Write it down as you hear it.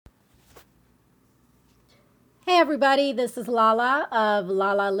everybody, this is Lala of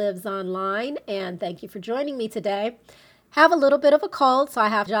Lala Lives Online, and thank you for joining me today. Have a little bit of a cold, so I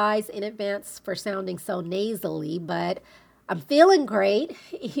apologize in advance for sounding so nasally, but I'm feeling great,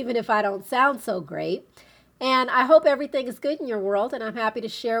 even if I don't sound so great. And I hope everything is good in your world, and I'm happy to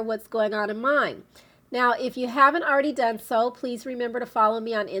share what's going on in mine. Now, if you haven't already done so, please remember to follow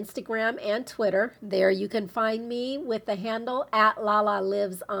me on Instagram and Twitter. There you can find me with the handle at Lala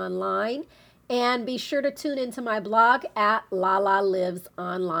Lives Online. And be sure to tune into my blog at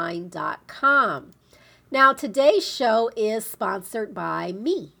lalalivesonline.com. Now, today's show is sponsored by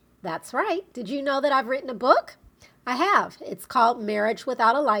me. That's right. Did you know that I've written a book? I have. It's called Marriage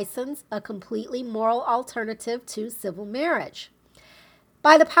Without a License, a completely moral alternative to civil marriage.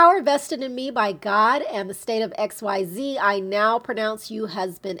 By the power vested in me by God and the state of XYZ, I now pronounce you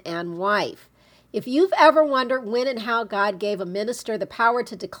husband and wife. If you've ever wondered when and how God gave a minister the power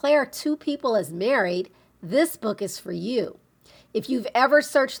to declare two people as married, this book is for you. If you've ever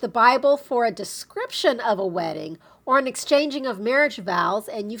searched the Bible for a description of a wedding or an exchanging of marriage vows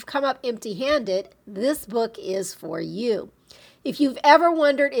and you've come up empty-handed, this book is for you. If you've ever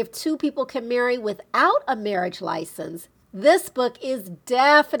wondered if two people can marry without a marriage license, this book is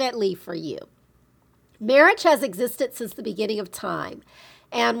definitely for you. Marriage has existed since the beginning of time.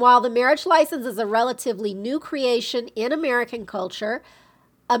 And while the marriage license is a relatively new creation in American culture,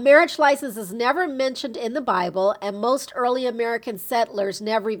 a marriage license is never mentioned in the Bible, and most early American settlers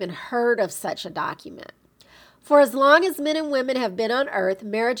never even heard of such a document. For as long as men and women have been on earth,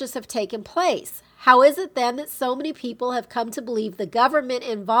 marriages have taken place. How is it then that so many people have come to believe the government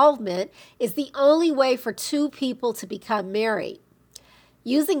involvement is the only way for two people to become married?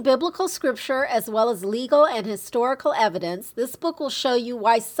 Using biblical scripture as well as legal and historical evidence, this book will show you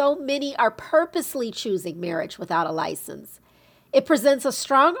why so many are purposely choosing marriage without a license. It presents a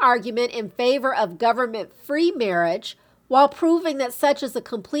strong argument in favor of government-free marriage while proving that such is a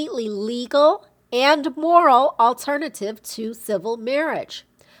completely legal and moral alternative to civil marriage.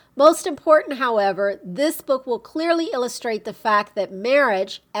 Most important, however, this book will clearly illustrate the fact that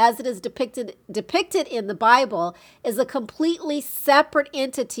marriage, as it is depicted in the Bible, is a completely separate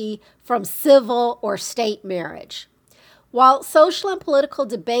entity from civil or state marriage. While social and political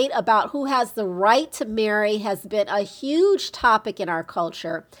debate about who has the right to marry has been a huge topic in our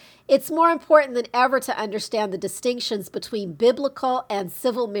culture, it's more important than ever to understand the distinctions between biblical and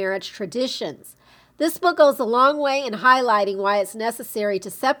civil marriage traditions. This book goes a long way in highlighting why it's necessary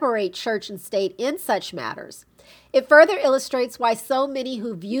to separate church and state in such matters. It further illustrates why so many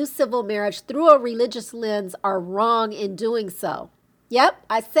who view civil marriage through a religious lens are wrong in doing so. Yep,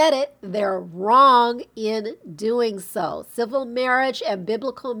 I said it. They're wrong in doing so. Civil marriage and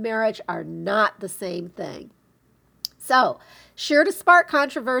biblical marriage are not the same thing. So, sure to spark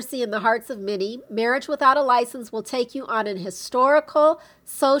controversy in the hearts of many, Marriage Without a License will take you on an historical,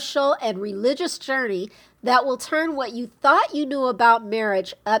 social, and religious journey that will turn what you thought you knew about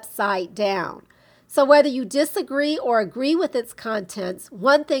marriage upside down. So whether you disagree or agree with its contents,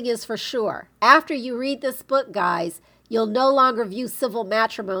 one thing is for sure. After you read this book, guys, you'll no longer view civil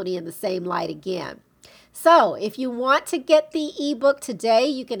matrimony in the same light again. So if you want to get the ebook today,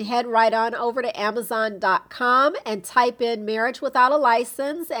 you can head right on over to Amazon.com and type in Marriage Without a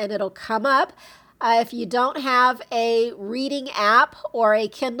License and it'll come up. If you don't have a reading app or a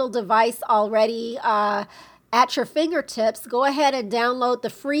Kindle device already at your fingertips, go ahead and download the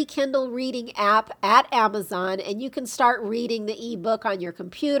free Kindle reading app at Amazon and you can start reading the ebook on your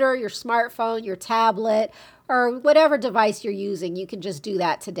computer, your smartphone, your tablet, or whatever device you're using. You can just do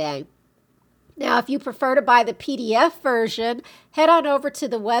that today. Now, if you prefer to buy the PDF version, head on over to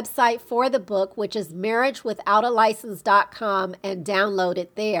the website for the book, which is marriagewithoutalicense.com, and download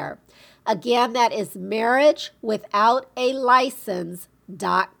it there. Again, that is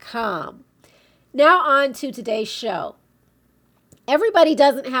marriagewithoutalicense.com. Now on to today's show. Everybody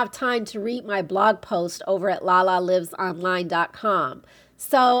doesn't have time to read my blog post over at lalalivesonline.com.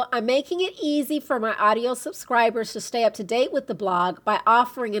 So I'm making it easy for my audio subscribers to stay up to date with the blog by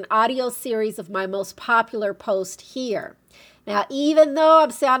offering an audio series of my most popular post here. Now, even though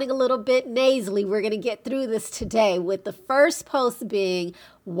I'm sounding a little bit nasally, we're going to get through this today with the first post being,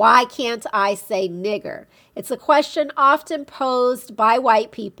 why can't I say nigger? It's a question often posed by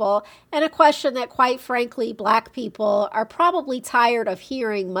white people and a question that, quite frankly, black people are probably tired of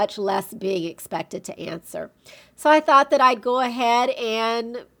hearing, much less being expected to answer. So I thought that I'd go ahead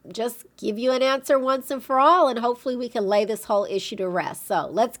and just give you an answer once and for all, and hopefully we can lay this whole issue to rest. So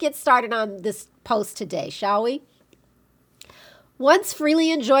let's get started on this post today, shall we? Once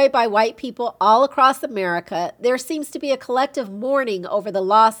freely enjoyed by white people all across America, there seems to be a collective mourning over the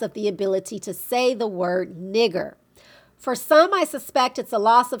loss of the ability to say the word nigger. For some, I suspect it's a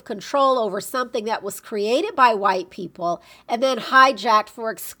loss of control over something that was created by white people and then hijacked for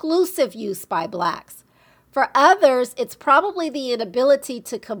exclusive use by blacks. For others, it's probably the inability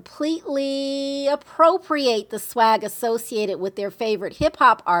to completely appropriate the swag associated with their favorite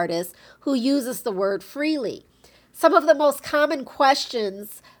hip-hop artist who uses the word freely. Some of the most common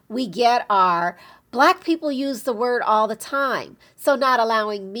questions we get are, Black people use the word all the time, so not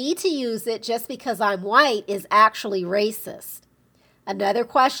allowing me to use it just because I'm white is actually racist. Another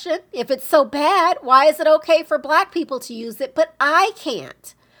question, if it's so bad, why is it okay for Black people to use it, but I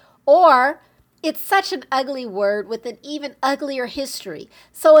can't? Or, it's such an ugly word with an even uglier history,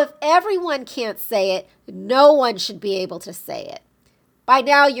 so if everyone can't say it, no one should be able to say it. By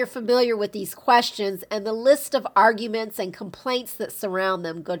now, you're familiar with these questions, and the list of arguments and complaints that surround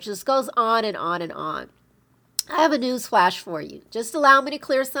them just goes on and on and on. I have a news flash for you. Just allow me to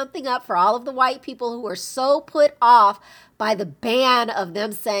clear something up for all of the white people who are so put off by the ban of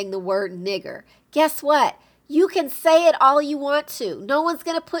them saying the word nigger. Guess what? You can say it all you want to. No one's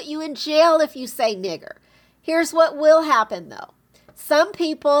going to put you in jail if you say nigger. Here's what will happen, though. Some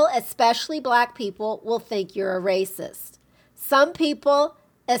people, especially Black people, will think you're a racist. Some people,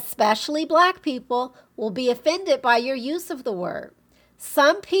 especially Black people, will be offended by your use of the word.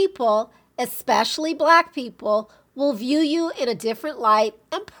 Some people, especially Black people, will view you in a different light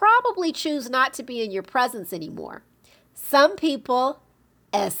and probably choose not to be in your presence anymore. Some people,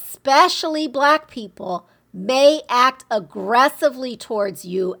 especially Black people, may act aggressively towards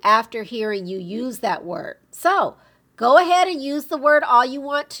you after hearing you use that word. So, go ahead and use the word all you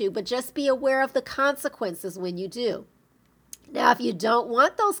want to, but just be aware of the consequences when you do. Now, if you don't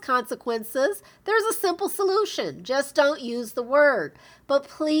want those consequences, there's a simple solution. Just don't use the word. But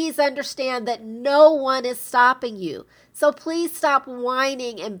please understand that no one is stopping you. So please stop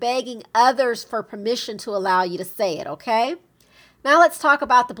whining and begging others for permission to allow you to say it, okay? Now let's talk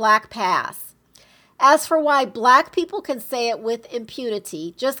about the Black Pass. As for why Black people can say it with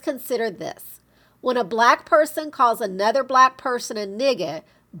impunity, just consider this. When a Black person calls another Black person a nigga,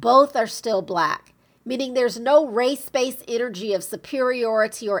 both are still Black. Meaning there's no race-based energy of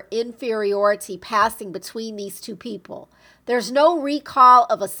superiority or inferiority passing between these two people. There's no recall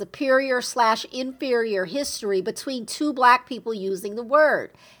of a superior/inferior history between two Black people using the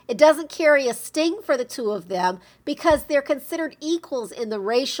word. It doesn't carry a sting for the two of them because they're considered equals in the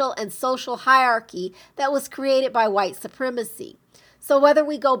racial and social hierarchy that was created by white supremacy. So whether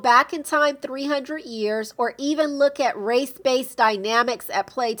we go back in time 300 years or even look at race-based dynamics at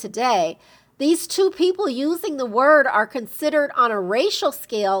play today, these two people using the word are considered on a racial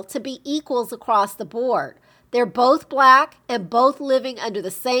scale to be equals across the board. They're both Black and both living under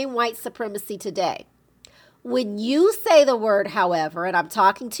the same white supremacy today. When you say the word, however, and I'm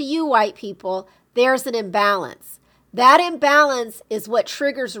talking to you white people, there's an imbalance. That imbalance is what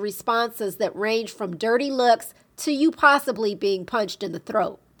triggers responses that range from dirty looks to you possibly being punched in the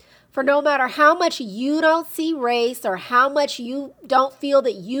throat. For no matter how much you don't see race or how much you don't feel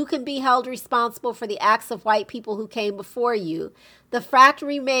that you can be held responsible for the acts of white people who came before you, the fact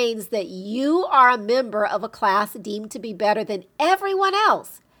remains that you are a member of a class deemed to be better than everyone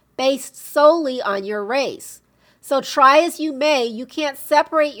else based solely on your race. So try as you may, you can't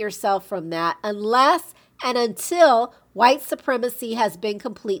separate yourself from that unless and until white supremacy has been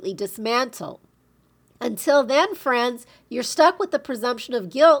completely dismantled. Until then, friends, you're stuck with the presumption of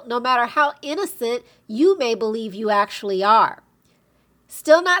guilt no matter how innocent you may believe you actually are.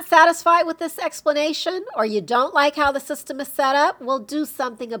 Still not satisfied with this explanation, or you don't like how the system is set up? Well, do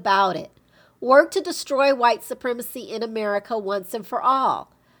something about it. Work to destroy white supremacy in America once and for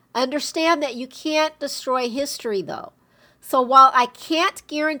all. Understand that you can't destroy history, though. So while I can't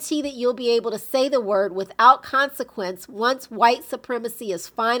guarantee that you'll be able to say the word without consequence once white supremacy is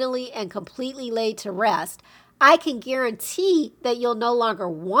finally and completely laid to rest, I can guarantee that you'll no longer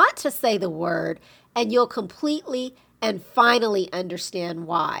want to say the word and you'll completely and finally understand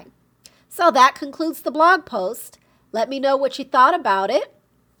why. So that concludes the blog post. Let me know what you thought about it.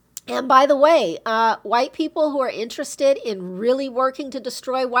 And by the way, white people who are interested in really working to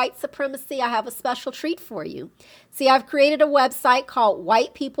destroy white supremacy, I have a special treat for you. See, I've created a website called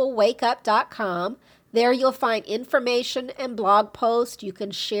whitepeoplewakeup.com. There you'll find information and blog posts. You can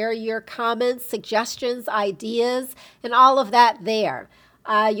share your comments, suggestions, ideas, and all of that there.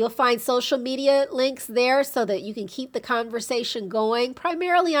 You'll find social media links there so that you can keep the conversation going,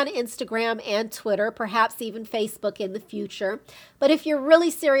 primarily on Instagram and Twitter, perhaps even Facebook in the future. But if you're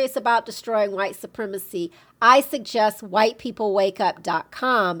really serious about destroying white supremacy, I suggest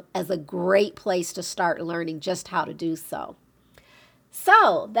whitepeoplewakeup.com as a great place to start learning just how to do so.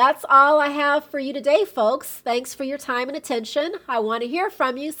 So that's all I have for you today, folks. Thanks for your time and attention. I want to hear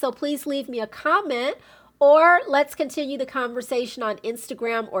from you, so please leave me a comment, or let's continue the conversation on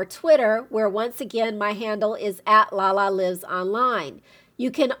Instagram or Twitter, where once again my handle is @LalaLivesOnline. You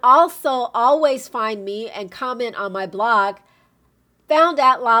can also always find me and comment on my blog, found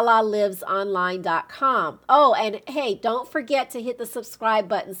at lalalivesonline.com. Oh, and hey, don't forget to hit the subscribe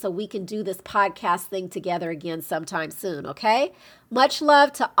button so we can do this podcast thing together again sometime soon, okay? Much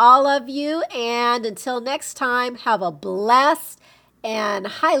love to all of you, and until next time, have a blessed and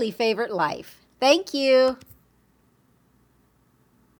highly favored life. Thank you.